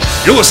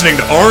You're listening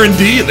to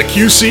R&D and the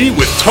QC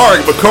with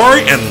Tariq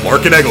Bakari and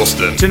Larkin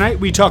Eggleston. Tonight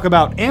we talk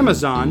about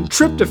Amazon,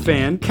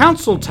 tryptophan,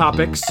 council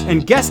topics,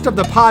 and guest of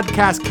the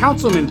podcast,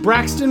 Councilman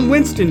Braxton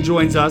Winston,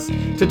 joins us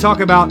to talk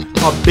about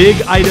a big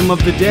item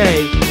of the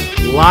day,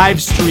 live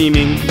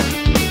streaming.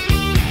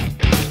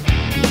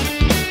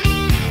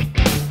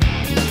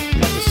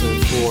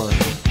 Episode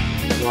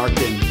 4,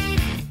 Larkin.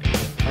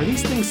 Are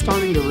these things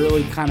starting to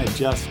really kind of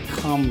just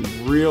come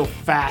real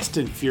fast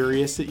and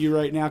furious at you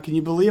right now? Can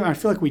you believe it? I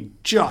feel like we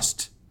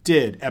just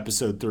did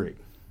episode 3.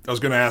 I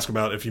was going to ask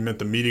about if you meant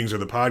the meetings or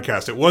the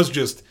podcast. It was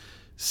just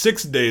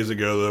 6 days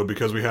ago, though,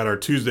 because we had our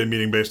Tuesday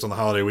meeting based on the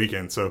holiday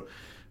weekend. So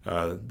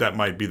that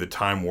might be the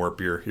time warp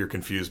you're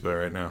confused by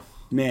right now.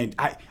 Man,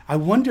 I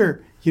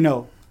wonder,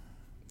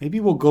 maybe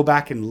we'll go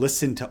back and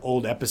listen to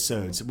old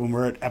episodes when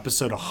we're at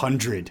episode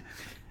 100.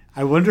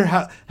 I wonder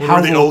how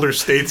we're the older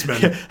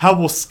statesmen. How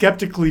we'll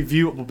skeptically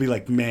view it. We'll be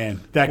like, man,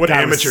 that what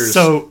guy amateurs. Was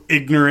so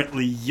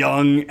ignorantly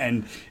young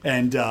and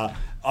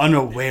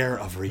unaware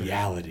of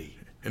reality.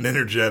 And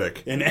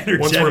energetic.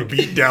 Once we're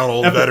beat down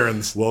old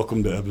veterans.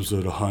 Welcome to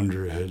episode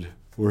 100.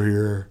 We're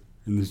here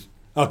in this.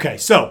 Okay,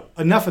 so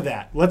enough of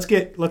that. Let's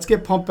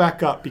get pumped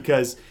back up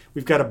because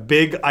we've got a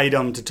big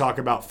item to talk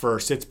about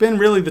first. It's been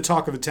really the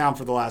talk of the town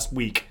for the last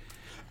week.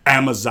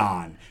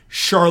 Amazon.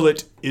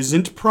 Charlotte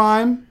isn't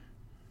prime.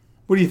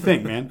 What do you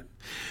think, man?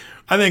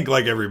 I think,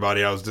 like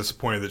everybody, I was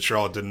disappointed that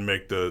Charlotte didn't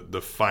make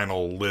the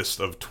final list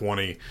of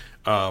 20.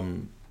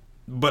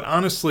 But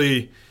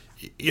honestly,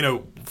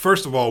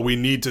 first of all, we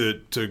need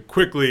to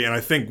quickly, and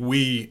I think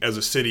we as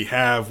a city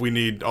we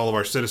need all of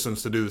our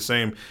citizens to do the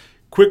same,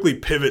 quickly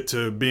pivot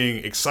to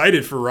being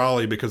excited for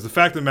Raleigh, because the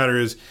fact of the matter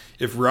is,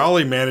 if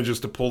Raleigh manages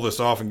to pull this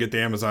off and get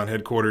the Amazon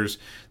headquarters,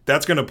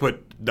 that's going to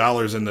put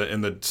dollars in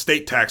the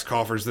state tax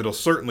coffers that'll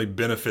certainly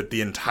benefit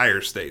the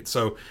entire state.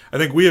 So I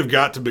think we have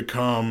got to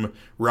become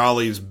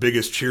Raleigh's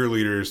biggest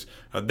cheerleaders.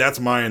 That's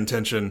my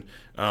intention.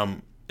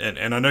 And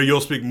I know you'll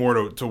speak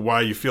more to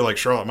why you feel like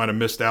Charlotte might have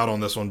missed out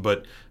on this one,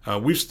 but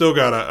we've still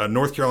got a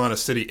North Carolina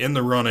city in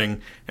the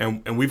running,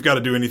 and we've got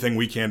to do anything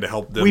we can to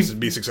help them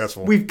be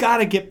successful. We've got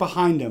to get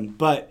behind them,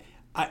 but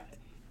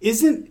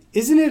isn't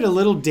it a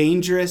little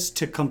dangerous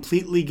to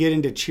completely get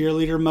into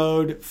cheerleader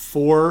mode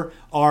for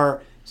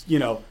our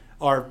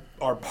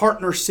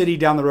partner city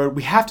down the road?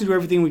 We have to do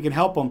everything we can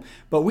help them,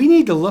 but we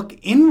need to look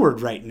inward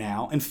right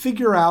now and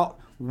figure out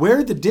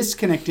where the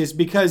disconnect is,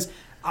 because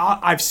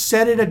I've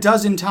said it a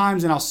dozen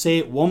times, and I'll say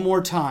it one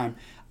more time.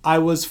 I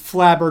was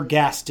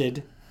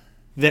flabbergasted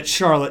that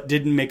Charlotte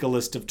didn't make a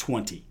list of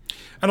 20.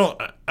 I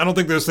don't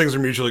think those things are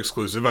mutually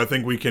exclusive. I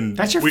think we can.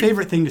 That's your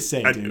favorite thing to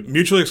say, dude.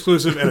 Mutually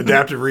exclusive and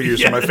adaptive reuse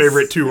yes, are my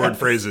favorite two-word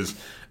phrases.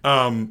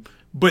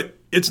 But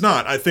it's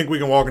not. I think we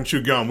can walk and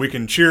chew gum. We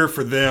can cheer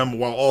for them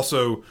while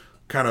also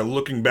kind of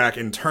looking back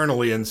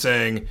internally and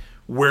saying,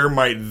 where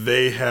might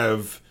they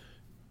have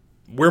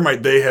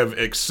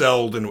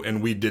excelled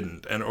and we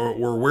didn't,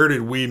 or where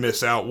did we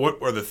miss out?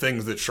 What are the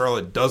things that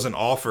Charlotte doesn't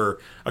offer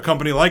a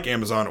company like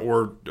Amazon,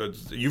 or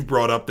you've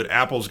brought up that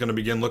Apple's going to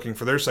begin looking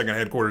for their second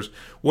headquarters?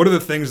 What are the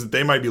things that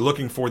they might be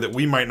looking for that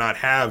we might not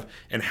have,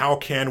 and how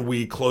can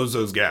we close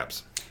those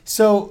gaps?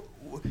 So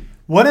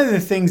one of the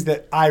things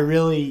that I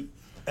really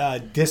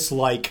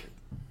dislike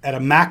at a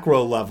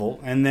macro level,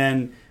 and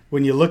then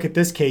when you look at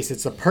this case,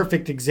 it's a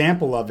perfect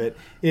example of it,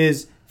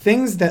 is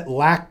things that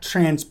lack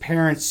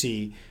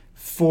transparency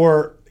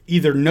for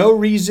either no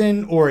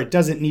reason or it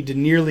doesn't need to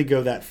nearly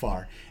go that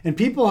far. And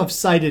people have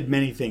cited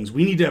many things.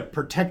 We need to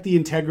protect the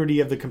integrity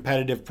of the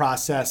competitive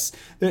process.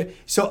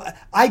 So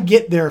I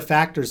get there are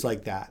factors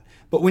like that.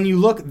 But when you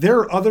look, there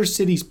are other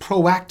cities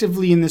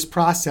proactively in this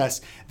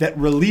process that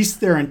release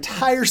their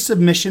entire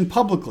submission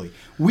publicly.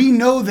 We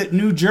know that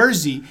New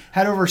Jersey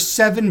had over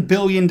 $7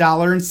 billion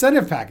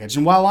incentive package.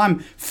 And while I'm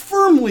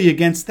firmly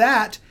against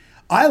that,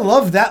 I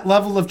love that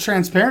level of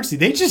transparency.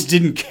 They just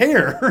didn't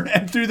care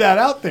and threw that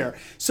out there.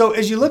 So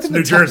as you look at the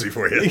New Jersey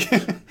for you.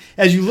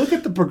 As you look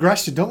at the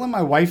progression, don't let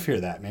my wife hear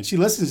that, man. She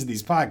listens to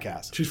these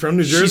podcasts. She's from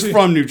New Jersey? She's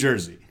from New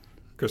Jersey.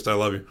 Krista, I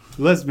love you.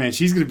 Listen, man,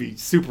 she's going to be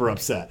super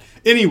upset.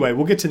 Anyway,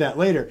 we'll get to that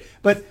later.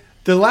 But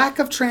the lack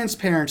of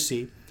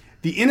transparency,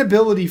 the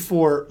inability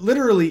for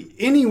literally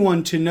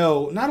anyone to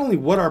know not only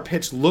what our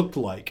pitch looked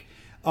like,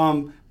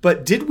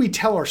 but did we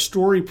tell our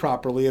story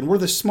properly? And we're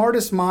the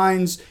smartest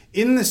minds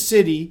in the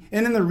city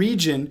and in the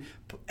region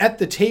at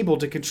the table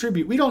to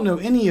contribute. We don't know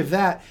any of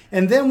that.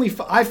 And then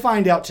I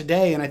find out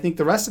today, and I think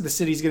the rest of the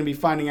city is going to be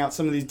finding out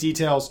some of these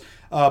details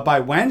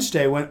by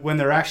Wednesday when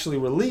they're actually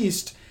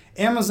released.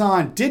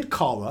 Amazon did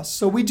call us,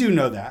 so we do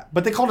know that.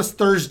 But they called us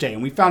Thursday,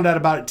 and we found out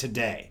about it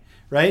today,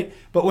 right?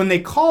 But when they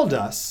called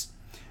us,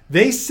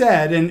 they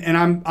said, and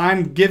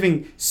I'm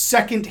giving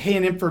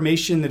secondhand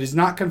information that is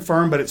not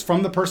confirmed, but it's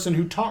from the person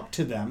who talked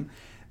to them.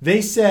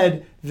 They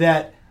said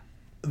that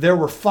there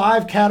were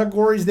 5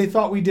 categories they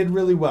thought we did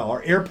really well.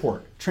 Our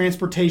airport,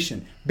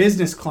 transportation,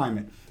 business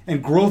climate,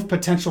 and growth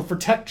potential for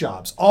tech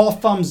jobs. All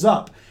thumbs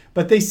up.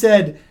 But they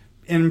said,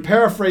 and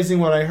paraphrasing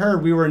what I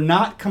heard, we were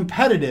not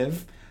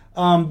competitive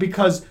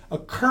because a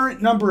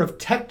current number of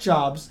tech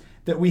jobs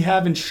that we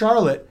have in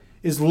Charlotte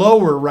is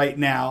lower right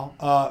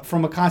now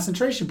from a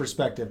concentration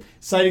perspective,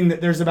 citing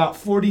that there's about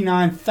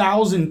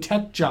 49,000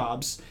 tech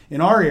jobs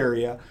in our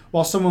area,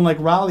 while someone like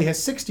Raleigh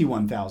has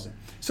 61,000.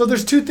 So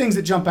there's two things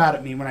that jump out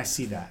at me when I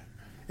see that.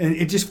 And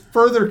it just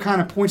further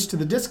kind of points to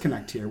the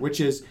disconnect here,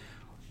 which is,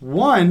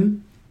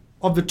 one,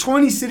 of the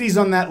 20 cities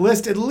on that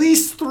list, at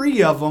least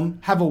 3 of them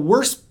have a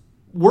worse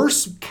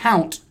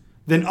count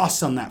than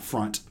us on that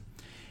front.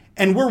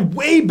 And we're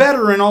way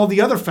better in all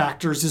the other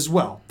factors as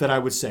well, that I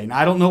would say. Now,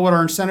 I don't know what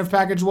our incentive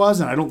package was,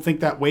 and I don't think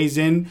that weighs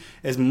in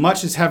as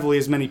much as heavily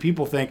as many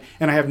people think.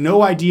 And I have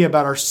no idea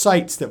about our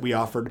sites that we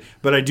offered,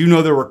 but I do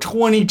know there were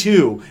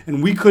 22,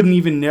 and we couldn't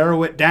even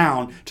narrow it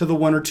down to the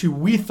 1 or 2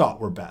 we thought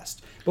were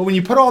best. But when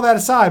you put all that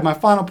aside, my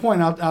final point,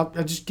 I'll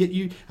just get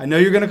you, I know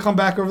you're going to come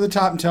back over the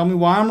top and tell me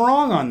why I'm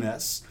wrong on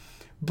this,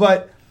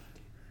 but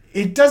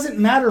it doesn't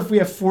matter if we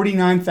have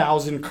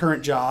 49,000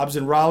 current jobs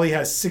and Raleigh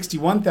has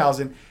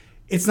 61,000.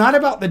 It's not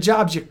about the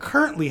jobs you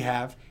currently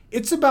have.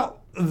 It's about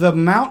the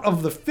amount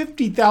of the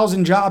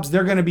 50,000 jobs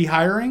they're going to be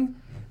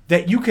hiring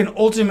that you can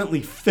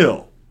ultimately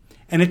fill.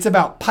 And it's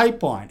about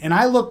pipeline. And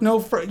I look no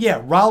further.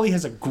 Yeah, Raleigh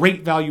has a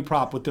great value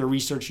prop with their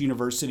research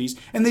universities,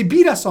 and they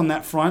beat us on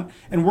that front,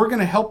 and we're going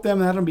to help them,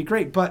 and that'll be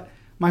great. But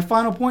my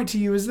final point to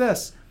you is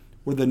this.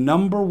 We're the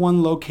number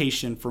 1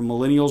 location for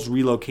millennials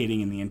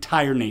relocating in the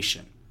entire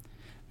nation.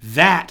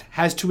 That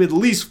has to at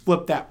least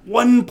flip that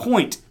 1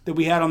 point that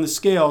we had on the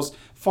scales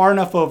far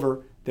enough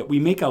over that we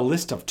make a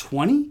list of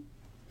 20?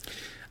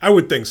 I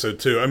would think so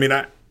too. I mean,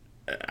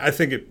 I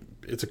think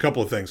it's a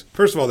couple of things.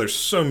 First of all, there's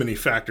so many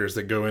factors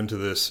that go into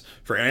this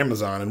for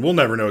Amazon, and we'll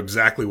never know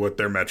exactly what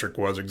their metric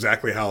was,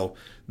 exactly how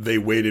they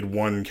weighted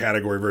one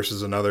category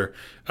versus another.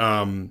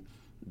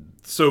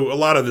 So a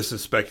lot of this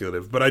is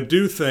speculative. But I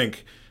do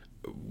think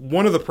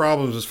one of the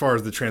problems as far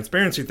as the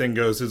transparency thing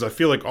goes is I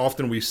feel like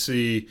often we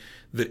see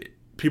that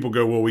people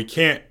go, well, we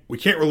can't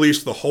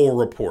release the whole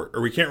report,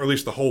 or we can't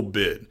release the whole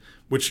bid,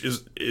 which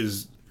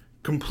is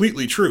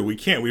completely true. We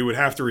can't. We would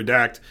have to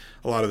redact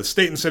a lot of the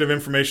state incentive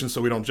information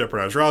so we don't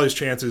jeopardize Raleigh's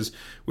chances.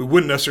 We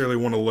wouldn't necessarily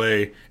want to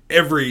lay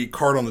every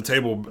card on the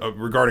table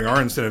regarding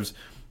our incentives.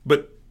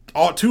 But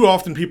too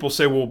often people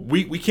say, well,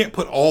 we can't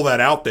put all that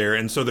out there,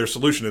 and so their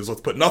solution is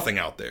let's put nothing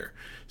out there.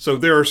 So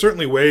there are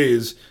certainly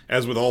ways,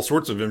 as with all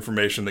sorts of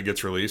information that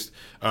gets released,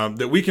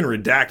 that we can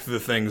redact the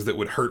things that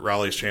would hurt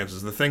Raleigh's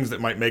chances, the things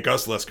that might make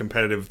us less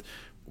competitive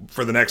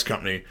for the next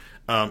company,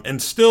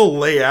 and still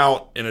lay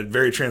out in a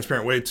very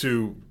transparent way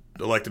to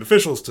elected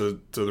officials,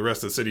 to the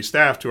rest of the city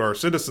staff, to our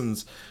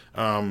citizens,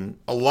 a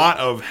lot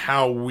of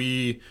how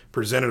we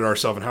presented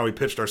ourselves and how we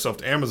pitched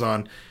ourselves to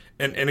Amazon.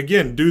 And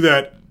again, do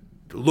that,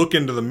 look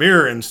into the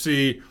mirror and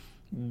see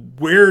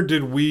where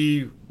did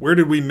we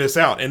miss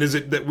out? And is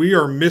it that we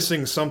are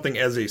missing something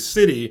as a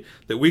city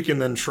that we can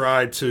then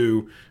try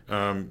to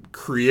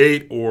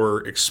create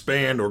or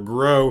expand or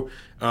grow?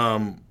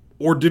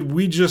 Or did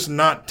we just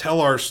not tell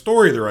our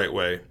story the right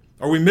way?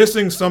 Are we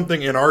missing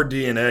something in our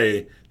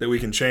DNA that we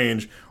can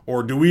change?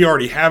 Or do we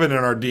already have it in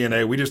our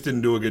DNA? We just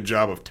didn't do a good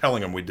job of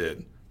telling them we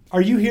did.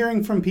 Are you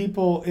hearing from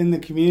people in the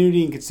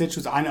community and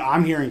constituents? I know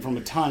I'm hearing from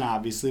a ton,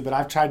 obviously, but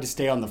I've tried to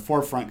stay on the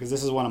forefront because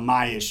this is one of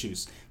my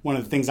issues, one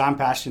of the things I'm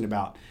passionate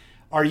about.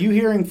 Are you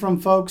hearing from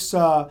folks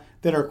that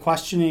are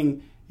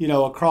questioning,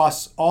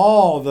 across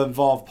all the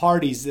involved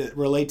parties that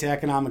relate to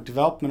economic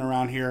development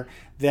around here,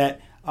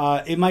 that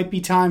it might be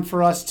time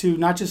for us to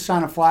not just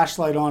shine a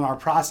flashlight on our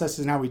processes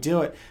and how we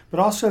do it, but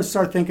also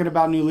start thinking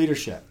about new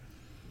leadership?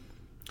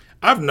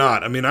 I've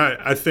not. I mean,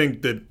 I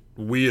think that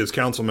we as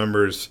council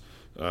members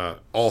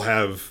all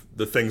have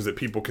the things that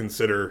people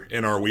consider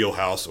in our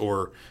wheelhouse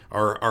or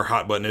our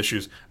hot button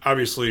issues.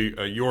 Obviously,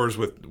 yours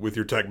with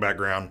your tech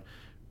background,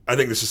 I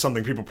think this is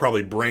something people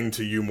probably bring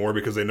to you more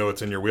because they know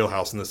it's in your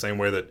wheelhouse, in the same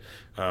way that,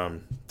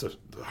 to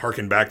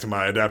harken back to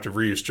my adaptive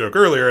reuse joke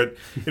earlier,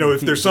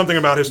 if there's something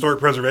about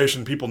historic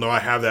preservation, people know I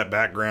have that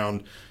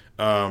background.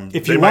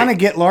 If you want to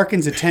get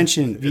Larkin's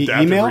attention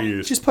via email,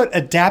 just put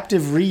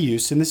adaptive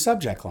reuse in the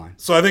subject line.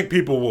 So I think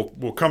people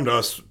will come to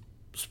us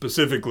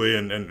specifically,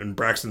 and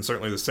Braxton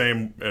certainly the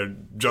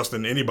same,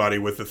 Justin, anybody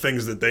with the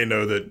things that they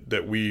know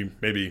that we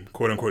maybe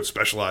quote unquote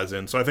specialize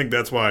in. So I think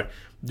that's why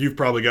you've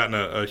probably gotten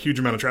a huge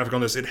amount of traffic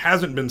on this. It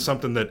hasn't been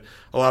something that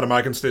a lot of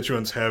my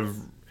constituents have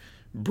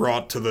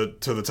brought to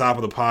the top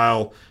of the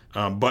pile,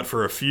 but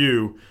for a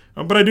few.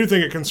 But I do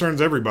think it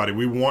concerns everybody.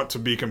 We want to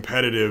be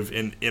competitive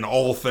in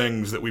all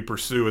things that we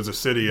pursue as a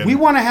city. And we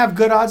want to have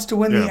good odds to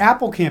win the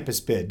Apple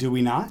campus bid, do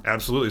we not?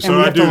 Absolutely. And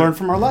we have to learn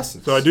from our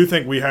lessons. So I do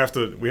think we have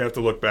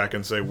to look back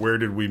and say, where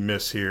did we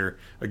miss here?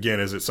 Again,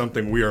 is it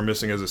something we are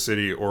missing as a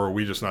city, or are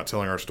we just not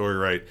telling our story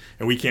right?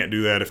 And we can't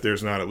do that if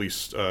there's not at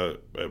least a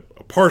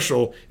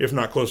partial, if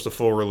not close to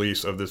full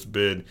release of this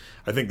bid.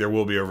 I think there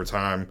will be over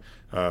time.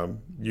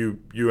 You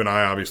and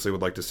I obviously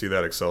would like to see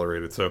that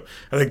accelerated. So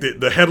I think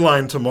the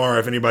headline tomorrow,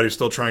 if anybody's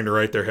still trying to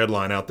write their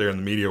headline out there in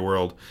the media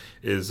world,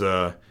 is,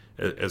 as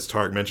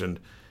Tarek mentioned,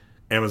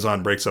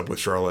 Amazon breaks up with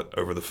Charlotte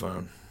over the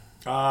phone.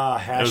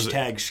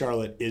 Hashtag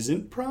Charlotte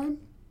isn't Prime?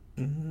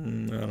 I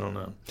don't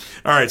know.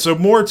 All right, so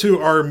more to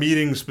our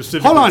meeting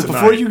specifically Hold on, tonight.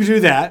 before you do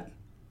that,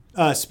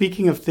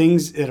 speaking of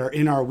things that are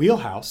in our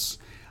wheelhouse,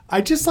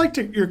 I'd just like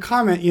your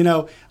comment.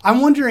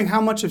 I'm wondering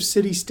how much of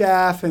city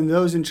staff and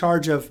those in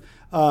charge of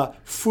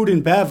food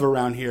and bev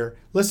around here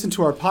listen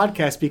to our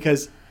podcast,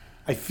 because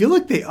I feel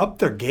like they upped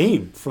their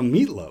game from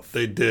Meatloaf.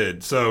 They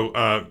did.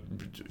 So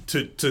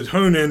to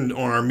hone in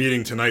on our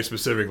meeting tonight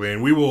specifically,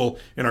 and we will,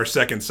 in our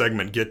second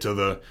segment, get to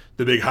the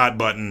big hot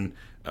button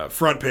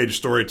front page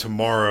story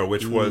tomorrow,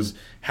 which was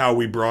how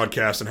we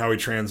broadcast and how we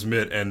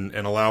transmit and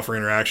allow for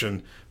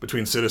interaction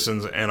between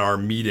citizens and our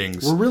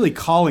meetings. We're really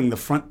calling the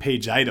front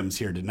page items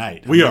here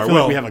tonight. We are. I feel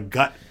like we have a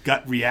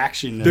gut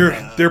reaction.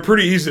 They're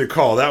pretty easy to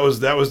call. That was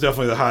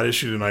definitely the hot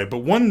issue tonight. But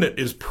one that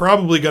is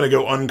probably going to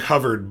go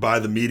uncovered by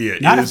the media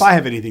if I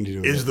have anything to do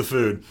with it. Is the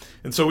food.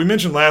 And so we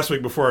mentioned last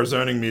week before our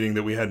zoning meeting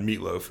that we had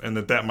meatloaf and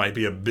that might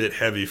be a bit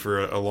heavy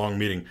for a long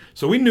meeting.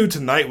 So we knew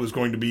tonight was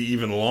going to be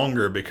even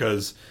longer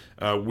because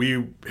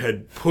we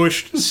had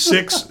pushed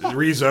 6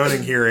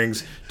 rezoning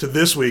hearings to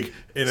this week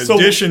in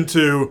addition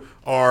to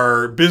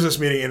our business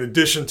meeting, in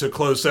addition to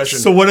closed session.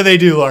 So what do they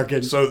do,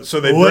 Larkin? So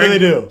what do they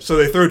do? So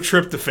they throw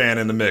tryptophan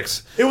in the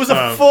mix. It was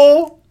a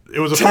full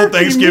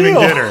Thanksgiving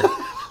meal. dinner.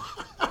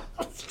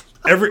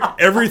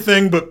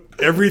 Everything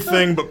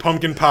but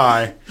pumpkin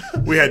pie.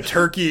 We had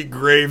turkey,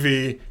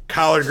 gravy,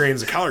 collard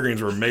greens. The collard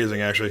greens were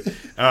amazing, actually.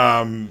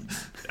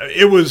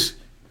 It was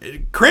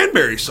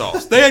cranberry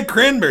sauce. They had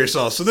cranberry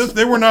sauce, so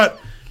they were not.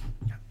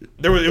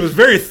 It was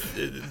very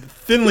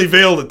thinly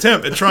veiled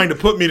attempt at trying to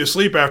put me to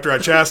sleep after I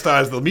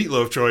chastised the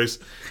meatloaf choice.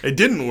 It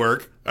didn't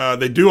work.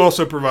 They do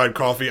also provide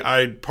coffee.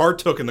 I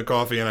partook in the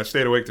coffee and I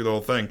stayed awake through the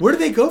whole thing. Where do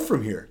they go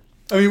from here?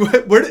 I mean,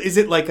 where is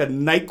it, like a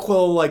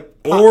NyQuil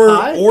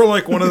pie? Or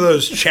like one of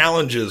those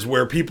challenges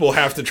where people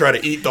have to try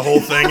to eat the whole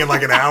thing in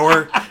like an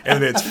hour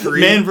and it's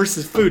free. Man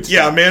versus food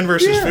style. Yeah, man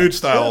versus food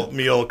style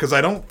meal, because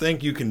I don't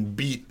think you can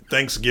beat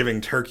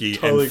Thanksgiving turkey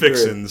and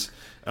fixins.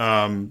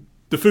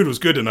 The food was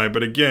good tonight,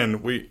 but again,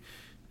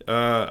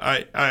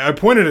 I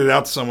pointed it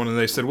out to someone and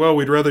they said, well,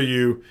 we'd rather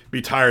you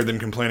be tired than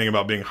complaining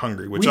about being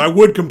hungry, which I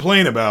would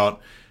complain about.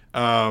 So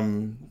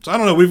I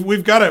don't know.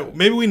 We've got to.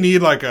 Maybe we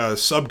need like a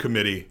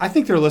subcommittee. I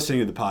think they're listening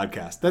to the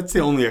podcast. That's the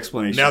only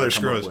explanation. Now they're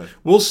screwing us.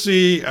 We'll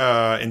see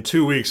in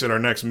 2 weeks at our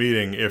next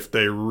meeting if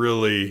they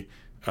really,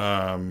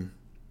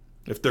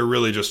 if they're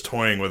really just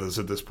toying with us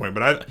at this point.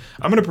 But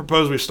I'm going to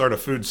propose we start a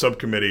food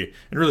subcommittee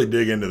and really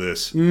dig into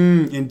this.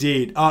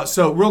 Indeed.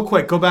 So real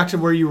quick, go back to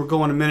where you were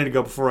going a minute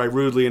ago before I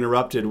rudely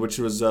interrupted, which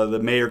was the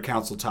mayor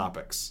council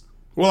topics.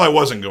 Well, I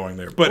wasn't going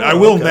there, but I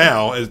will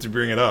now as to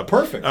bring it up.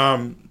 Perfect.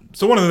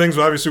 So one of the things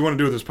we obviously want to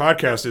do with this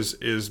podcast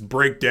is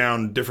break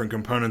down different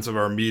components of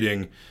our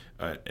meeting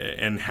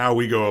and how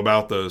we go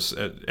about those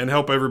and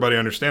help everybody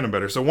understand them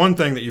better. So one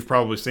thing that you've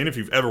probably seen if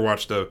you've ever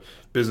watched a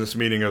business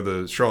meeting of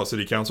the Charlotte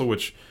City Council,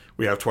 which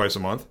we have twice a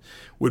month,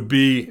 would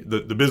be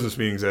the business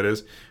meetings, that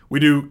is.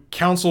 We do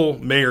council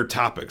mayor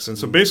topics. And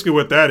so basically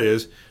what that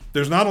is,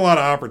 there's not a lot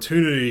of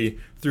opportunity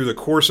through the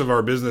course of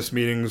our business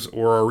meetings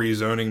or our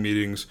rezoning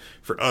meetings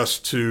for us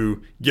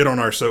to get on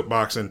our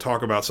soapbox and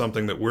talk about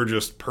something that we're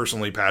just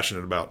personally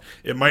passionate about.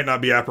 It might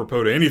not be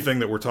apropos to anything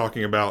that we're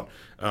talking about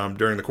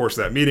during the course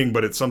of that meeting,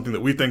 but it's something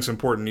that we think is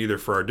important either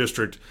for our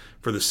district,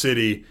 for the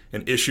city,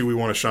 an issue we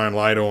want to shine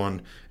light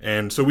on.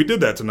 And so we did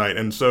that tonight.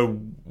 And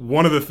so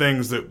one of the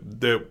things that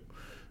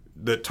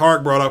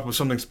Tarek brought up was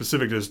something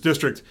specific to his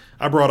district.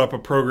 I brought up a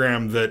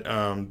program that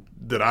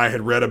I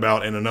had read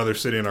about in another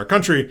city in our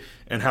country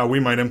and how we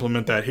might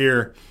implement that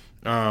here.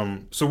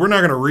 So we're not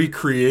going to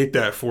recreate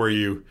that for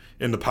you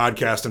in the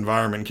podcast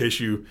environment in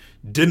case you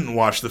didn't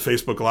watch the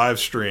Facebook live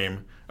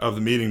stream of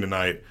the meeting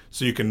tonight,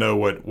 so you can know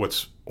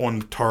what's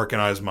on Tarek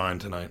and I's mind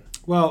tonight.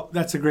 Well,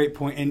 that's a great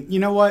point. And you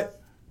know what?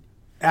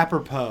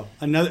 Apropos,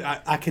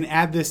 I can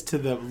add this to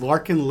the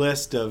Larkin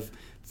list of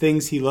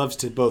things he loves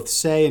to both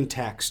say and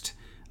text.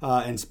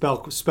 And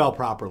spell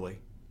properly.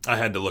 I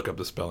had to look up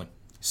the spelling.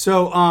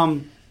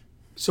 So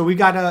we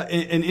got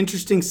an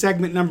interesting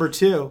segment number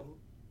 2.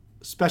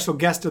 Special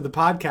guest of the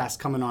podcast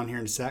coming on here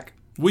in a sec.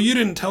 Well, you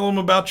didn't tell them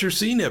about your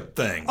CNIP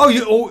thing.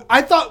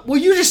 I thought. Well,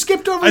 you just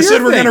skipped over. I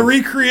said we're going to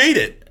recreate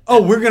it.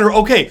 Oh, we're going to.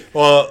 Okay.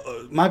 Well,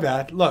 my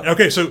bad. Look.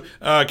 Okay, so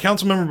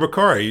Councilmember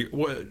Bakari,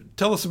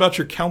 tell us about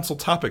your council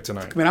topic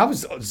tonight. I mean, I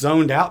was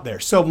zoned out there.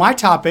 So my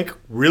topic,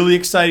 really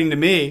exciting to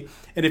me.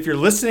 And if you're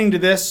listening to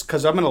this,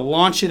 because I'm going to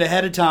launch it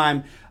ahead of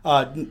time,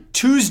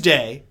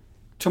 Tuesday,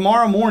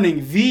 tomorrow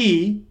morning,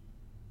 the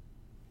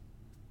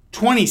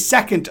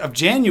 22nd of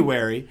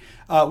January,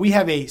 we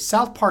have a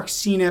South Park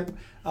CNIP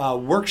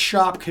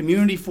workshop,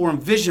 community forum,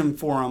 vision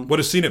forum. What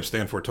does CNIP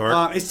stand for,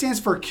 Tarek? It stands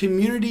for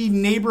Community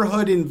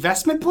Neighborhood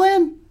Investment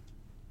Plan.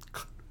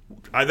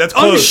 That's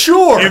close.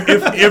 Unsure.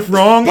 If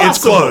wrong, it's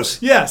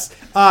close. Yes.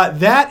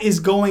 That is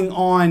going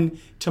on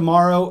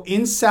tomorrow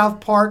in South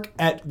Park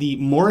at the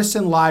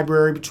Morrison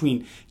Library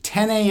between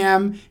 10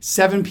 a.m.,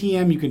 7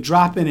 p.m. You can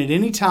drop in at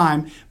any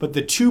time. But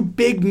the 2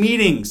 big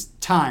meetings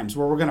times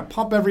where we're going to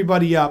pump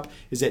everybody up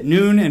is at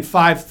noon and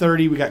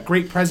 5:30. We got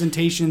great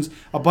presentations,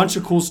 a bunch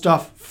of cool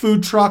stuff,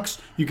 food trucks.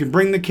 You can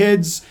bring the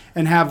kids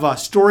and have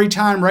story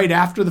time right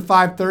after the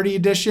 5:30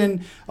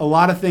 edition, a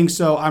lot of things.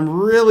 So I'm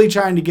really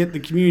trying to get the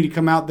community to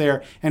come out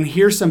there and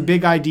hear some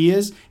big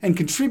ideas and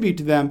contribute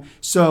to them.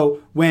 So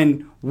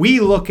when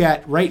we look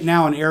at right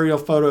now an aerial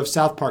photo of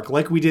South Park,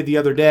 like we did the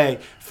other day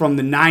from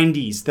the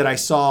 90s that I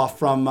saw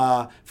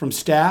from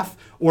staff,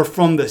 or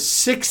from the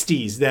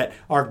 60s that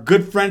our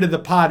good friend of the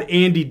pod,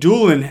 Andy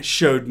Doolin,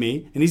 showed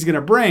me, and he's going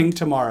to bring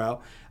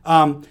tomorrow.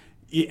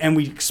 And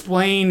we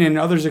explain, and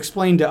others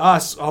explain to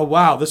us, oh,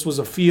 wow, this was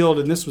a field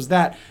and this was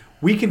that.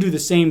 We can do the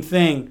same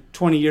thing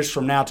 20 years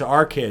from now to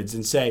our kids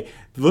and say,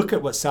 look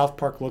at what South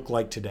Park looked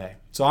like today.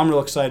 So I'm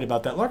real excited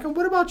about that. Larkin,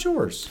 what about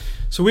yours?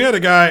 So we had a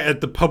guy at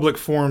the public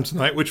forum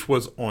tonight, which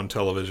was on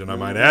television, I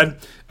might add,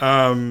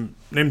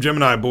 named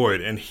Gemini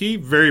Boyd. And he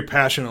very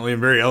passionately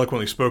and very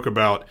eloquently spoke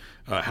about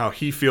how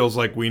he feels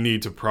like we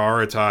need to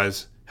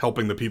prioritize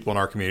helping the people in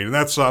our community. And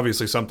that's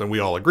obviously something we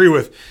all agree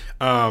with.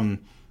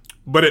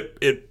 But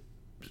it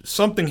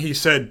something he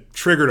said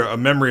triggered a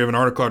memory of an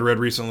article I'd read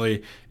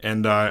recently,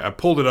 and I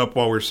pulled it up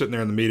while we were sitting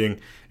there in the meeting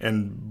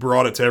and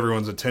brought it to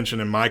everyone's attention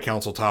in my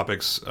council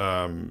topics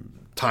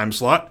time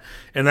slot.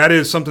 And that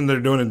is something they're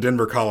doing in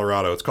Denver,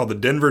 Colorado. It's called the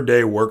Denver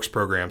Day Works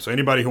Program. So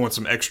anybody who wants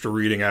some extra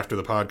reading after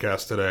the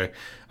podcast today,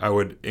 I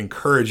would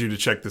encourage you to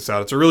check this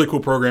out. It's a really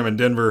cool program in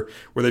Denver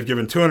where they've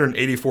given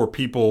 284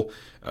 people,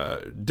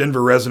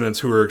 Denver residents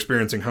who are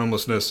experiencing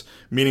homelessness,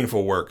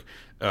 meaningful work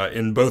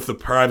in both the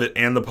private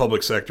and the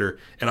public sector.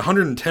 And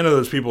 110 of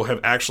those people have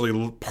actually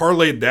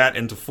parlayed that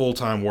into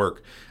full-time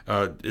work.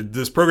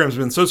 This program has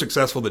been so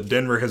successful that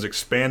Denver has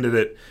expanded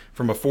it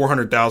from a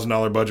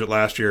 $400,000 budget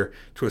last year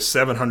to a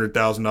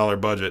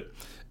 $700,000 budget.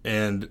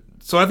 And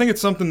so I think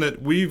it's something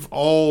that we've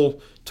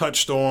all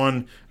touched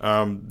on.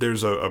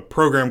 There's a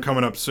program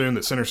coming up soon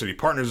that Center City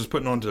Partners is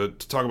putting on to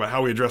talk about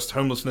how we address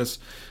homelessness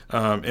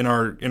in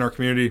our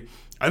community.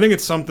 I think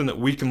it's something that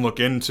we can look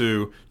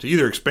into to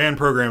either expand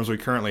programs we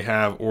currently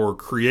have or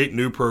create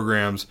new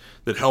programs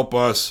that help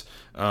us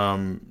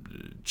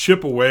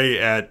chip away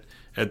at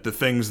the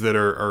things that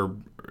are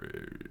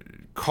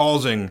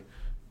causing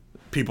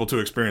people to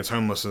experience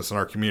homelessness in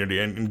our community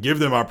and give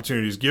them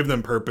opportunities, give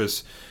them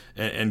purpose,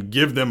 and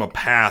give them a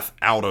path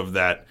out of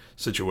that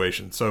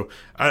situation. So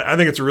I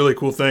think it's a really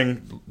cool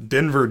thing,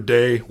 Denver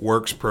Day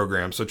Works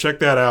program. So check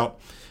that out.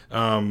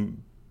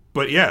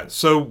 But yeah,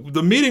 so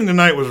the meeting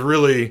tonight was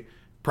really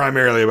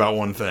primarily about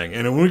one thing.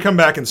 And when we come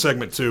back in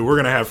segment 2, we're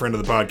going to have friend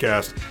of the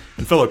podcast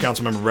and fellow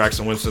council member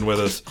Braxton Winston with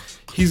us.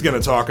 He's going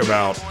to talk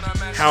about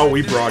how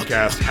we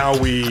broadcast, how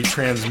we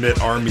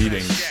transmit our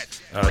meetings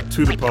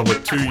to the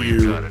public, to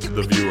you,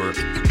 the viewer.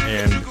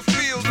 And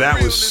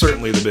that was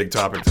certainly the big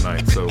topic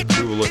tonight. So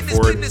we will look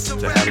forward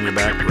to having you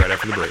back right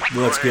after the break.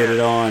 Let's get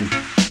it on.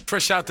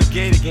 Fresh out the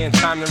gate again,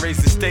 time to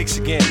raise the stakes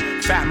again.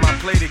 Fatten my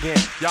plate again.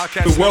 Y'all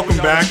so welcome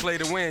back.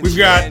 We've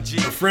got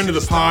a friend of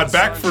the pod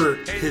back for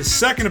his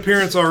second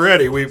appearance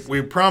already.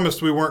 We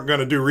promised we weren't going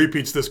to do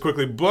repeats this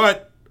quickly,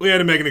 but we had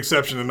to make an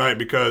exception tonight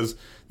because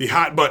the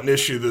hot button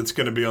issue that's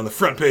going to be on the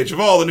front page of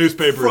all the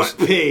newspapers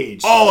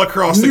all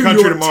across the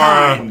country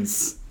tomorrow.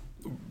 Times.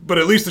 But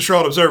at least the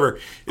Charlotte Observer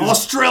is,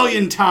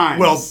 Australian Times.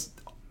 Well,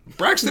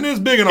 Braxton is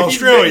big in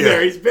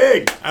Australia. He's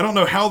big. I don't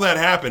know how that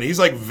happened. He's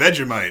like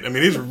Vegemite. I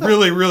mean, he's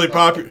really, really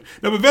popular.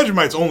 No, but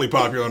Vegemite's only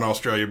popular in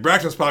Australia.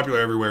 Braxton's popular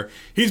everywhere.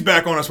 He's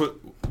back on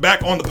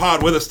the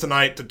pod with us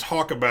tonight to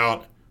talk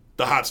about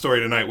the hot story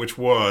tonight, which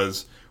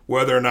was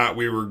whether or not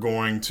we were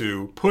going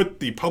to put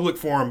the public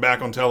forum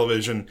back on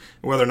television,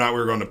 and whether or not we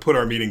were going to put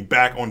our meeting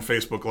back on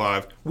Facebook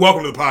Live.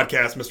 Welcome to the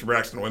podcast, Mr.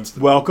 Braxton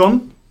Winston.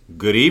 Welcome.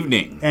 Good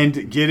evening. And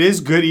it is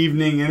good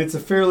evening, and it's a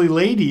fairly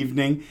late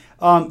evening.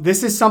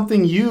 This is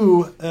something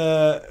you,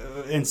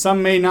 and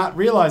some may not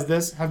realize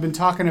this, have been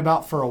talking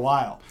about for a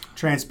while.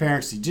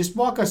 Transparency. Just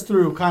walk us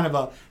through kind of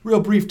a real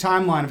brief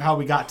timeline of how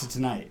we got to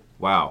tonight.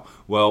 Wow.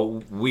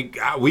 Well,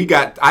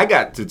 I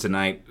got to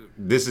tonight.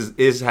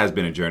 This has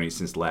been a journey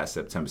since last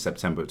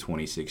September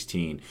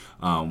 2016,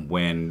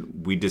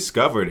 when we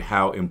discovered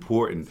how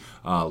important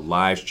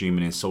live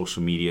streaming and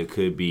social media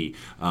could be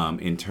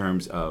in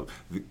terms of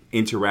the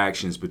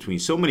interactions between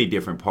so many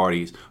different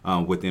parties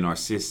within our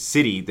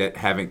city that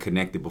haven't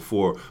connected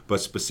before, but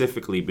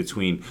specifically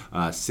between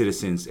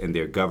citizens and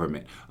their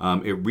government.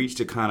 It reached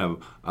a kind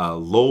of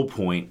low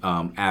point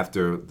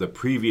after the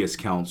previous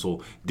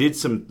council did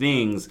some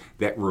things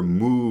that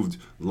removed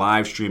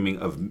live streaming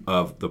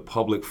of the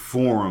public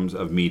forums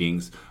of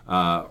meetings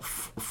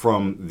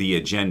from the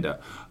agenda.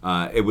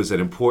 It was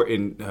an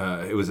important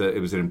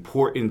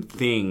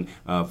thing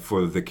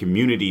for the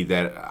community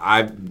that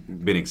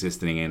I've been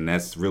existing in.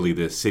 That's really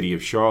the city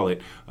of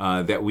Charlotte,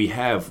 that we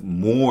have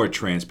more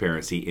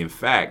transparency. In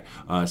fact,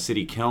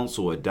 City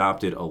Council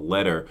adopted a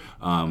letter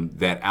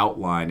that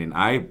outlined and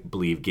I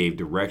believe gave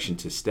direction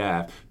to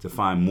staff to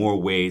find more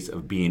ways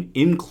of being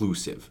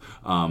inclusive.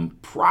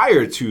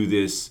 Prior to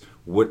this,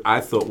 what I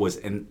thought was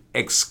an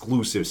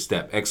exclusive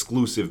step.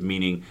 Exclusive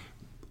meaning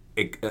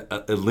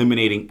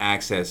eliminating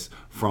access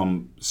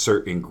from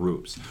certain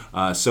groups.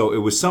 So it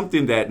was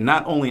something that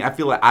not only I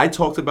feel like I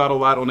talked about a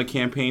lot on the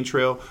campaign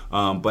trail,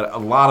 but a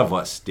lot of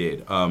us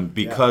did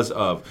because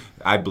of,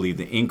 I believe,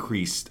 the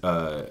increased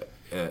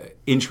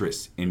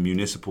interest in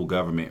municipal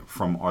government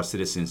from our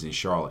citizens in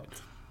Charlotte.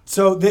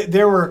 So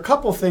there were a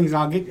couple things,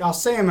 and I'll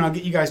say them, and I'll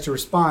get you guys to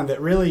respond.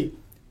 That really,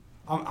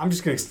 I'm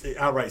just going to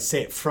outright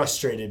say it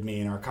frustrated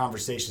me in our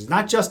conversations,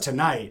 not just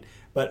tonight,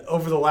 but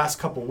over the last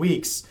couple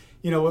weeks.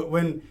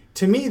 When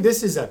to me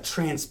this is a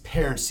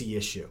transparency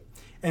issue,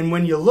 and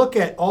when you look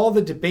at all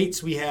the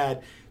debates we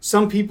had,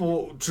 some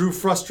people drew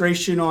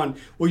frustration on,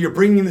 well, you're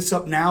bringing this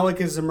up now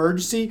like it's an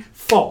emergency.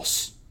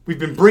 False. We've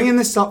been bringing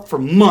this up for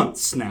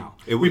months now.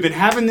 We've been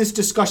having this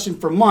discussion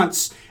for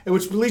months,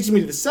 which leads me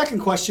to the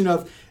second question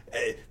of.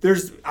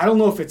 I don't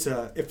know if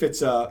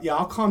it's yeah,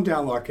 I'll calm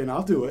down, Larkin.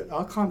 I'll do it.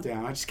 I'll calm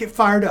down. I just get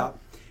fired up.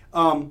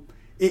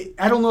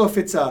 I don't know if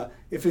it's a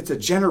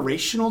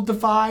generational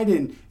divide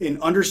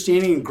in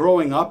understanding and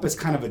growing up as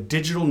kind of a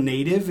digital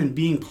native and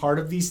being part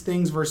of these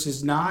things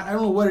versus not. I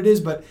don't know what it is,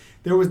 but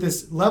there was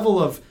this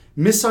level of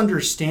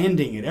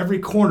misunderstanding at every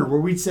corner where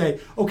we'd say,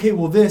 okay,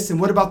 well this, and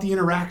what about the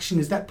interaction?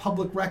 Is that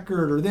public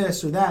record or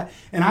this or that?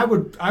 And I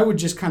would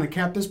just kind of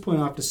cap this point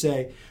off to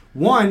say,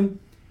 one,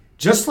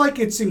 just like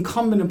it's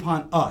incumbent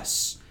upon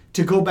us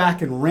to go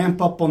back and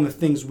ramp up on the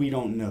things we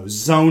don't know,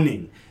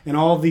 zoning and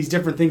all of these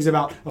different things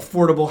about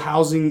affordable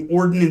housing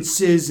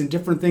ordinances and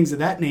different things of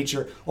that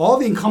nature, all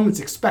the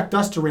incumbents expect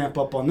us to ramp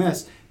up on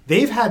this.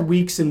 They've had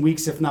weeks and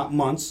weeks, if not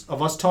months,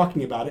 of us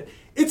talking about it.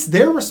 It's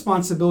their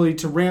responsibility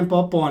to ramp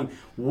up on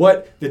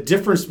what the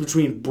difference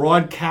between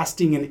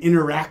broadcasting and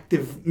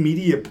interactive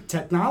media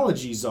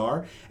technologies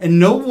are, and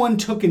no one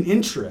took an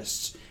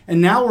interest.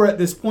 And now we're at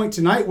this point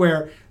tonight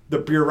where the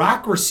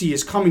bureaucracy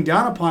is coming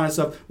down upon us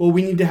of, well,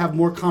 we need to have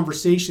more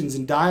conversations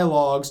and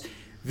dialogues.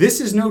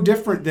 This is no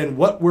different than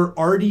what we're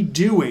already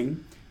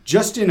doing,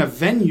 just in a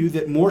venue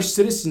that more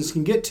citizens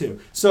can get to.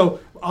 So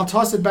I'll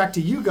toss it back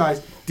to you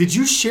guys. Did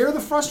you share the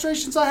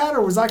frustrations I had,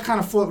 or was I kind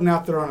of floating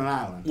out there on an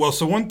island? Well,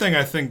 so one thing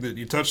I think that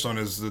you touched on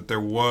is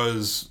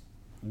that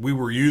we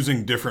were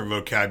using different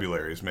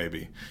vocabularies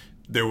maybe.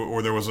 There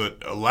was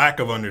a lack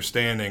of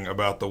understanding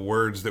about the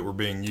words that were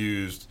being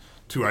used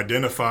to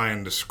identify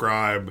and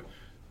describe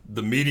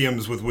the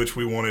mediums with which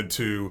we wanted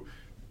to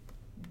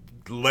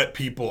let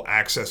people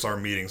access our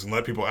meetings and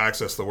let people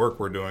access the work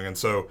we're doing. And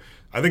so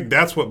I think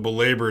that's what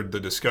belabored the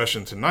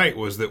discussion tonight,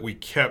 was that we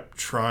kept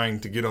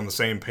trying to get on the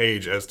same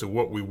page as to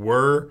what we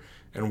were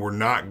and were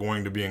not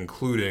going to be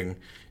including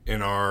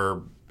in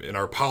our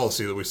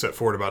policy that we set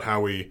forward about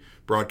how we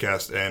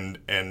broadcast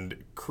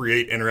and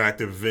create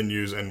interactive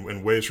venues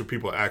and ways for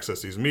people to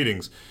access these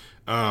meetings.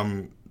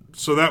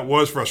 So that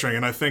was frustrating.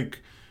 And I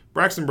think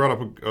Braxton brought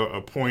up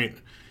a point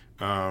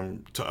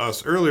to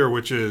us earlier,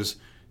 which is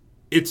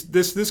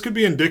this could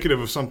be indicative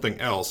of something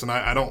else, and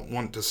I don't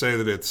want to say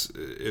that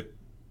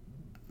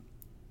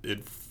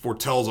it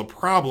foretells a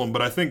problem,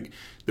 but I think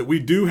that we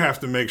do have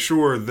to make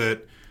sure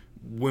that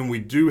when we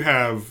do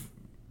have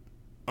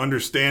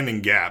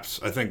understanding gaps,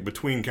 I think,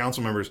 between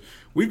council members,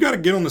 we've got to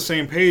get on the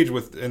same page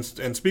with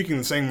and speaking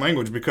the same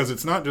language, because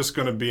it's not just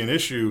going to be an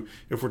issue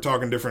if we're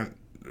talking different.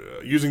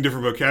 Using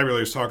different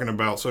vocabularies talking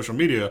about social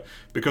media,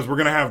 because we're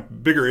going to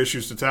have bigger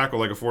issues to tackle,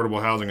 like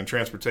affordable housing and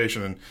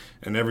transportation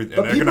and everything.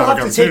 But people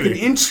have to take an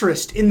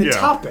interest in the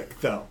topic,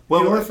 though,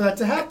 in order for that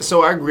to happen.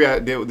 So I agree.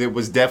 There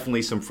was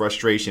definitely some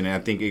frustration, and I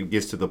think it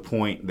gets to the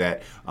point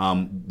that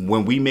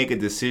when we make a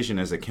decision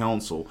as a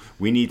council,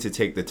 we need to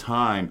take the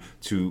time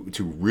to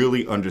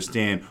really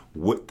understand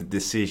what the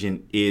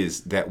decision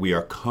is that we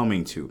are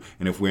coming to.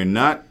 And if we're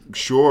not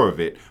sure of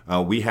it,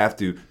 we have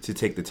to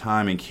take the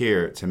time and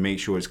care to make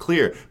sure it's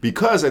clear.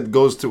 Because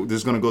this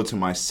is going to go to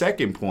my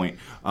second point,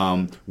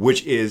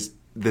 which is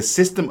the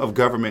system of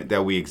government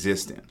that we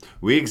exist in.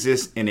 We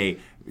exist in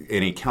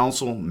a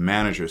council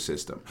manager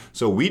system.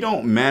 So we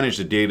don't manage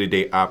the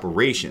day-to-day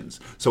operations.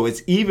 So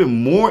it's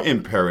even more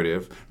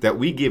imperative that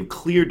we give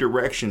clear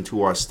direction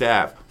to our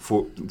staff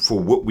for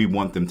what we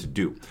want them to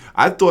do.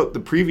 I thought the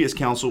previous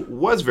council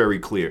was very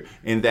clear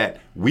in that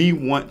we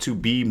want to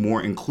be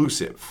more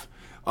inclusive.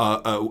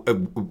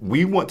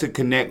 We want to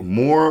connect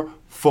more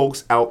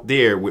folks out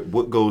there with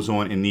what goes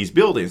on in these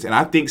buildings. And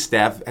I think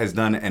staff has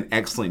done an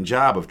excellent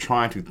job of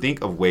trying to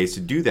think of ways to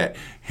do that.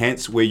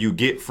 Hence, where you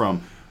get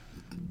from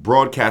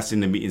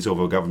broadcasting the meetings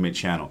over a government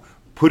channel,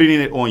 putting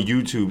it on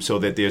YouTube so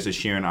that there's a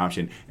sharing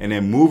option, and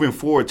then moving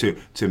forward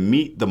to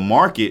meet the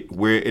market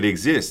where it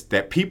exists,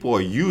 that people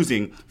are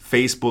using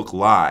Facebook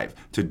Live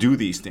to do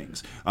these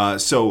things.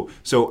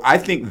 So I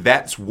think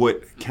that's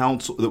what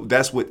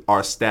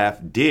our staff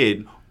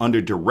did under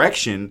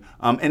direction,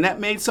 and that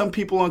made some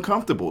people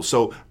uncomfortable.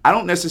 So I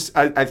don't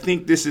necessarily. I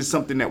think this is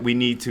something that we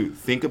need to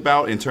think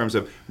about in terms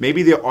of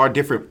maybe there are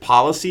different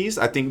policies.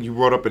 I think you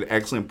brought up an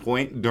excellent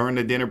point during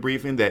the dinner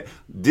briefing that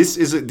this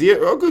is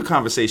there are good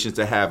conversations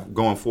to have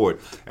going forward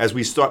as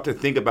we start to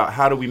think about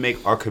how do we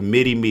make our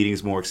committee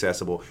meetings more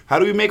accessible, how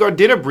do we make our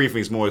dinner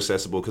briefings more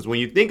accessible? Because when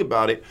you think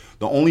about it,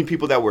 the only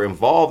people that were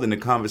involved in the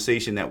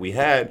conversation that we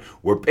had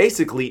were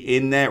basically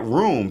in that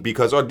room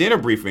because our dinner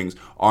briefings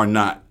are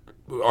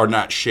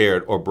not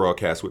shared or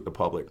broadcast with the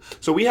public.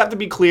 So we have to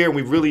be clear, and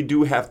we really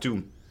do have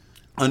to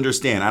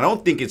understand. I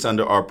don't think it's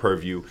under our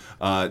purview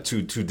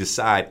to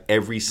decide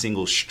every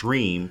single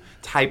stream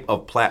type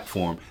of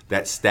platform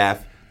that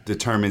staff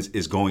determines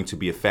is going to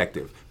be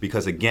effective.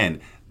 Because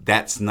again,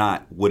 that's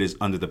not what is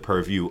under the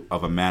purview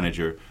of a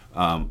manager,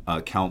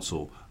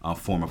 council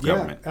form of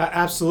government.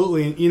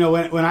 Absolutely.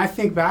 And when I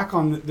think back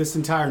on this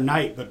entire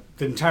night, but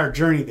the entire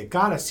journey that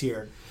got us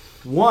here,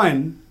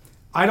 one,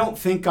 I don't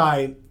think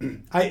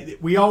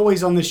we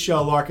always on this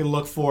show, Larkin,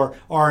 look for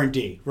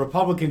R&D,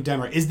 Republican,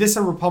 Democrat. Is this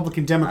a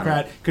Republican,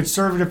 Democrat,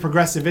 conservative,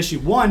 progressive issue?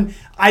 One,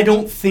 I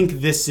don't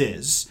think this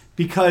is,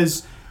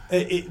 because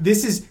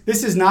this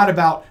is not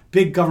about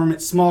big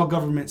government, small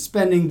government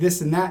spending,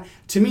 this and that.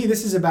 To me,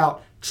 this is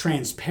about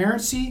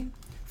transparency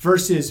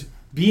versus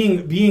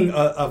being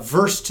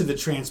averse to the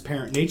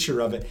transparent nature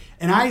of it.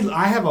 And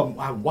I have a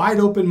wide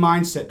open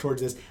mindset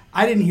towards this.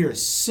 I didn't hear a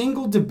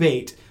single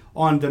debate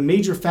on the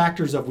major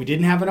factors of we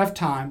didn't have enough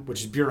time,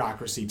 which is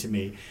bureaucracy to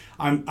me.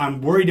 I'm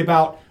worried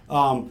about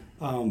open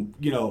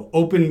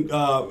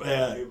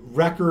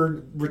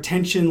record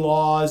retention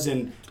laws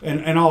and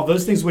all of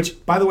those things,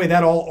 which, by the way,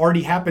 that all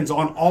already happens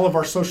on all of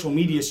our social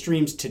media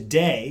streams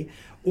today,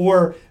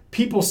 or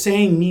people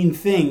saying mean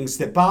things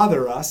that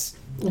bother us.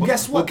 Well,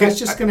 guess what? That's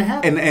just going to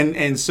happen.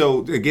 And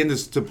so again,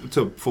 this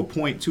for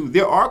point two,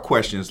 there are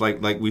questions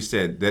like we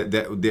said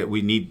that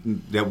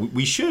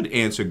we should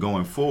answer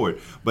going forward.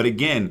 But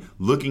again,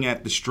 looking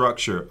at the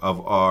structure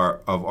of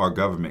our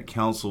government,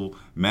 council,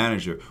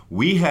 manager,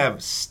 we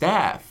have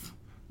staff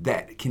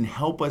that can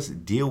help us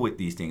deal with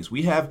these things.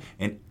 We have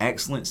an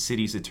excellent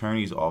city's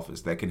attorney's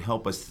office that can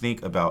help us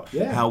think about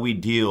how we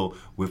deal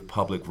with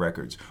public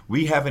records.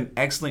 We have an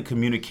excellent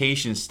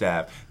communication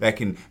staff that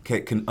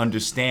can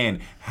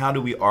understand how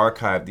do we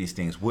archive these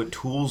things, what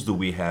tools do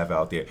we have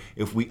out there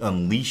if we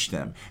unleash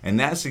them. And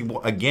that's,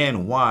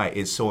 again, why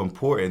it's so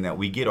important that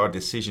we get our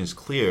decisions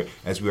clear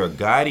as we are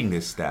guiding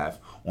this staff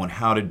on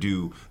how to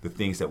do the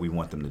things that we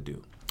want them to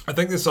do. I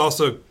think this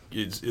also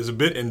is a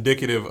bit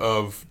indicative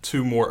of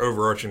two more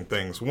overarching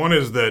things. One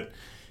is that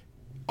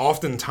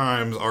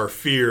oftentimes our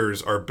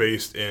fears are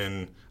based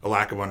in a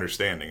lack of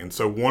understanding. And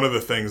so one of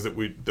the things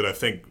that I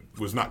think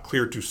was not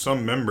clear to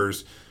some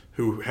members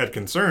who had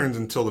concerns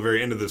until the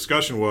very end of the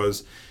discussion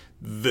was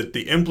that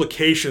the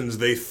implications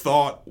they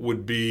thought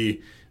would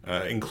be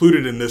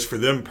included in this for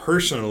them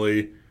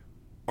personally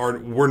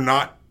were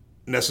not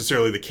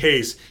necessarily the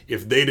case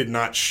if they did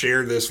not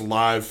share this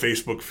live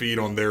Facebook feed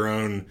on their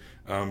own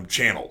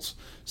channels.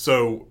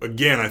 So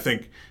again, I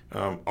think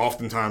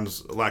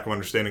oftentimes a lack of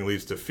understanding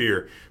leads to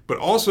fear. But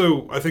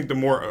also, I think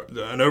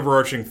an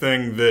overarching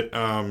thing that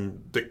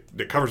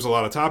covers a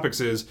lot of topics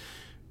is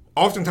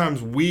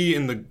oftentimes we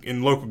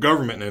in local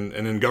government and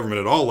in government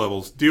at all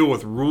levels deal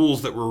with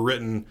rules that were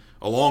written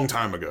a long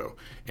time ago.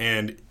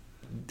 And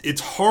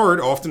it's hard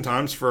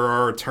oftentimes for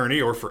our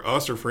attorney or for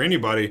us or for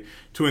anybody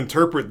to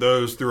interpret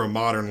those through a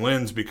modern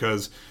lens,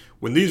 because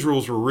when these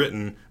rules were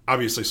written,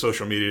 obviously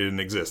social media didn't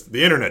exist.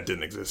 The internet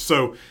didn't exist.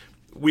 So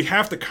we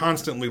have to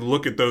constantly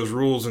look at those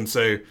rules and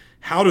say,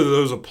 how do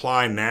those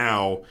apply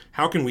now?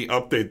 How can we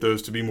update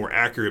those to be more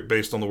accurate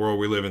based on the world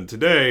we live in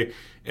today?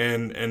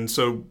 And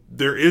so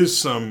there is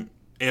some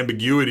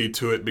ambiguity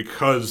to it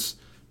because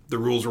the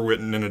rules were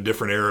written in a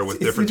different era with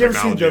different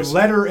technologies. The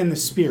letter and the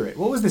spirit.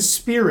 What was the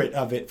spirit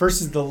of it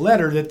versus the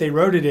letter that they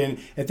wrote it in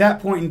at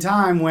that point in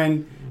time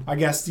when, I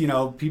guess,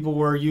 people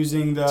were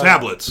using the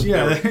tablets.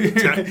 Yeah,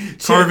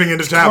 carving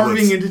into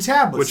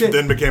tablets, which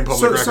then became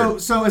public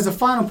record. So as a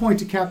final point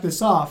to cap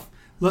this off,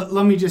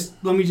 let me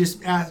just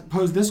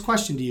pose this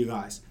question to you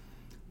guys: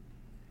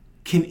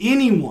 can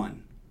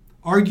anyone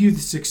argue the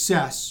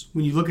success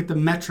when you look at the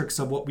metrics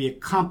of what we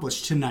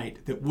accomplished tonight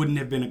that wouldn't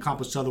have been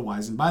accomplished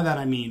otherwise? And by that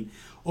I mean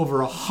over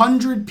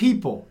 100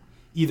 people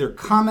either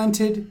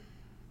commented,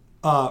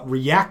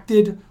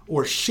 reacted,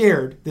 or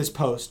shared this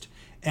post,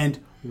 and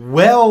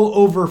well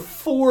over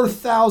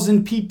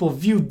 4,000 people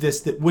viewed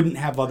this that wouldn't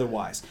have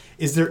otherwise.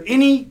 Is there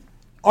any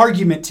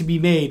argument to be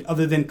made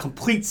other than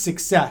complete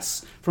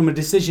success from a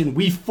decision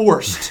we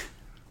forced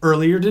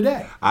earlier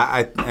today?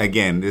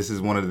 Again, this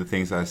is one of the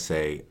things I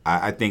say.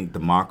 I think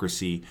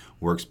democracy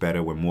works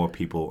better when more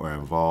people are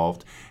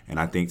involved, and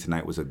I think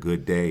tonight was a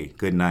good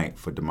night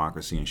for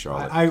democracy in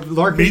Charlotte.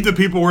 Larkin, meet the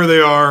people where they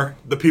are.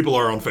 The people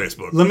are on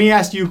Facebook. Let me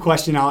ask you a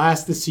question. I'll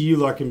ask this to you,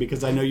 Larkin,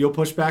 because I know you'll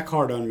push back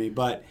hard on me,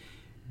 but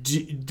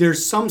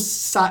there's some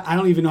side, I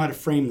don't even know how to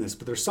frame this,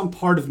 but there's some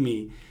part of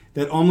me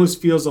that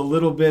almost feels a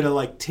little bit of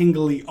like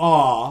tingly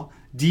awe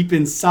deep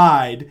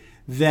inside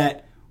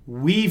that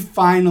we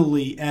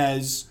finally,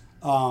 as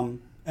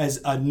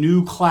a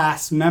new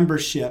class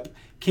membership,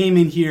 came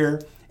in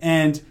here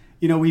and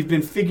we've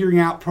been figuring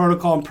out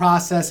protocol and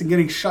process and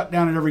getting shut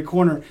down at every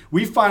corner.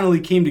 We finally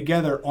came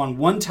together on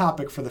one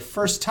topic for the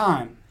first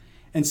time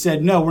and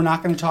said, no, we're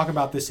not going to talk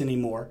about this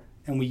anymore.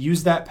 And we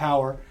use that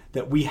power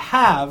that we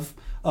have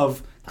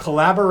of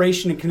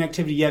collaboration and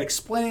connectivity, yet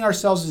explaining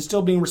ourselves and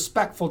still being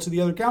respectful to the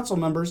other council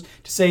members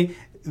to say,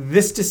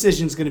 this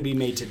decision is going to be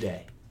made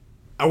today.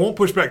 I won't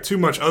push back too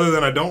much, other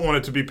than I don't want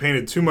it to be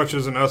painted too much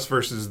as an us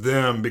versus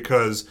them,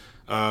 because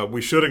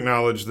we should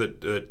acknowledge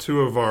that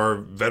two of our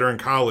veteran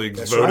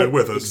colleagues voted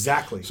with us.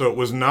 Exactly. So it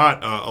was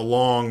not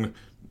along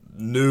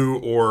new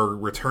or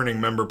returning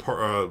member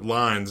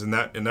lines in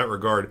that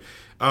regard.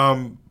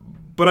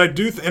 But I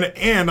do,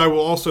 and I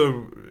will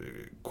also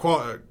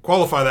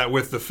qualify that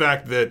with the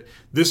fact that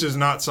this is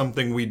not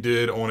something we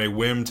did on a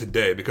whim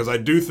today, because I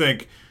do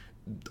think,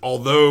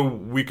 although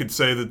we could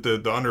say that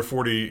the under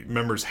 40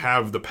 members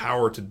have the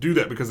power to do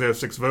that because they have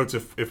 6 votes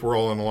if we're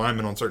all in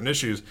alignment on certain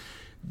issues,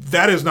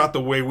 that is not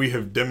the way we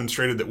have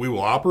demonstrated that we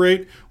will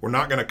operate. We're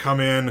not going to come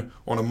in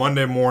on a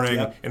Monday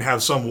morning and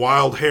have some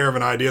wild hair of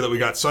an idea that we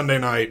got Sunday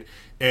night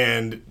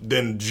and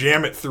then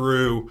jam it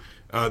through.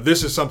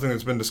 This is something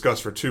that's been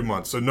discussed for 2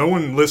 months. So no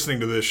one listening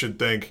to this should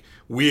think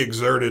we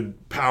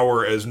exerted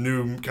power as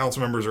new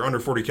council members or under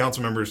 40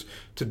 council members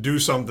to do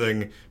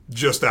something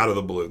just out of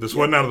the blue. This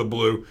wasn't out of the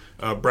blue.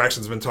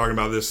 Braxton's been talking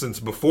about this since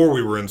before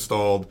we were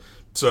installed.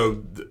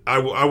 So I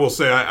will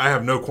say I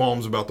have no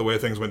qualms about the way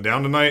things went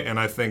down tonight, and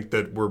I think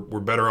that we're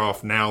better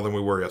off now than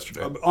we were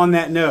yesterday. On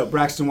that note,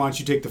 Braxton, why don't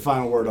you take the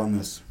final word on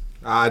this?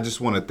 I just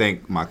want to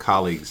thank my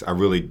colleagues. I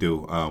really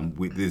do.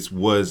 This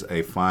was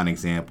a fine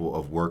example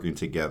of working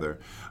together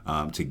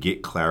to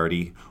get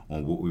clarity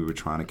on what we were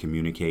trying to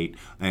communicate.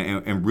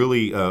 And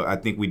really, I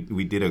think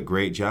we did a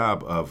great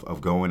job of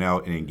going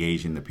out and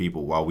engaging the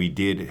people. While we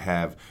did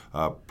have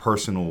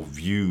personal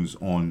views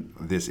on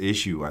this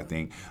issue, I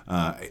think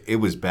it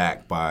was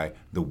backed by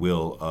the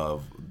will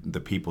of the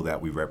people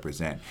that we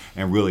represent.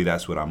 And really,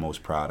 that's what I'm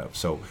most proud of.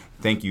 So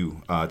thank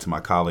you to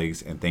my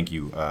colleagues, and thank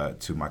you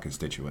to my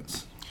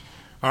constituents.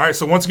 All right,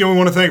 so once again, we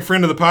want to thank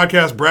friend of the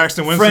podcast,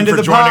 Braxton Winston,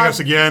 for joining us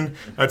again,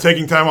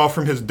 taking time off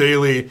from his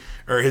daily,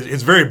 or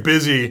his very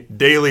busy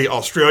daily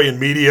Australian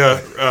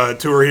media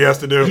tour he has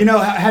to do.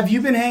 Have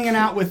you been hanging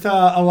out with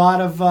a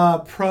lot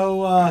of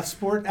pro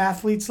sport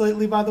athletes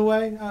lately, by the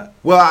way?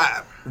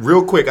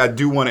 Real quick, I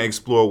do want to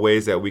explore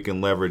ways that we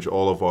can leverage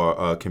all of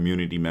our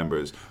community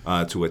members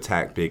to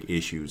attack big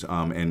issues.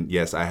 And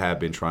yes, I have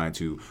been trying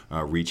to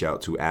reach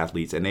out to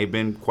athletes, and they've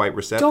been quite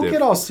receptive. Don't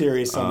get all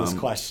serious on this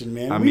question,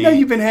 man. We know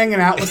you've been hanging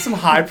out with some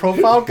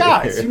high-profile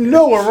guys. You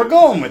know where we're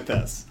going with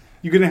this.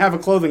 You're going to have a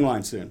clothing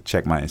line soon.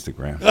 Check my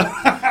Instagram.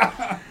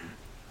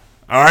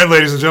 All right,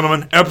 ladies and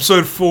gentlemen,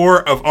 episode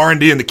 4 of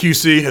R&D and the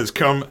QC has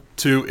come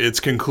to its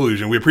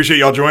conclusion. We appreciate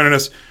y'all joining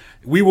us.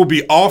 We will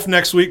be off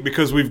next week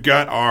because we've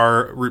got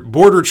our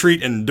board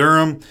retreat in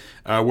Durham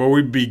where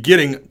we'll be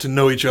getting to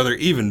know each other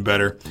even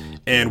better.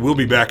 And we'll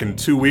be back in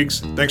 2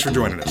 weeks. Thanks for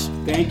joining us.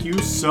 Thank you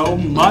so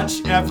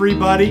much,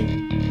 everybody.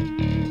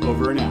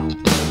 Over and out.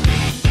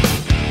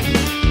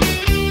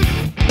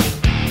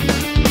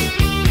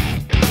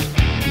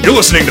 You're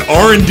listening to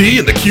R&D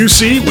and the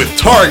QC with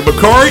Tariq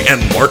Bakari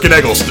and Larkin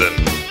Eggleston.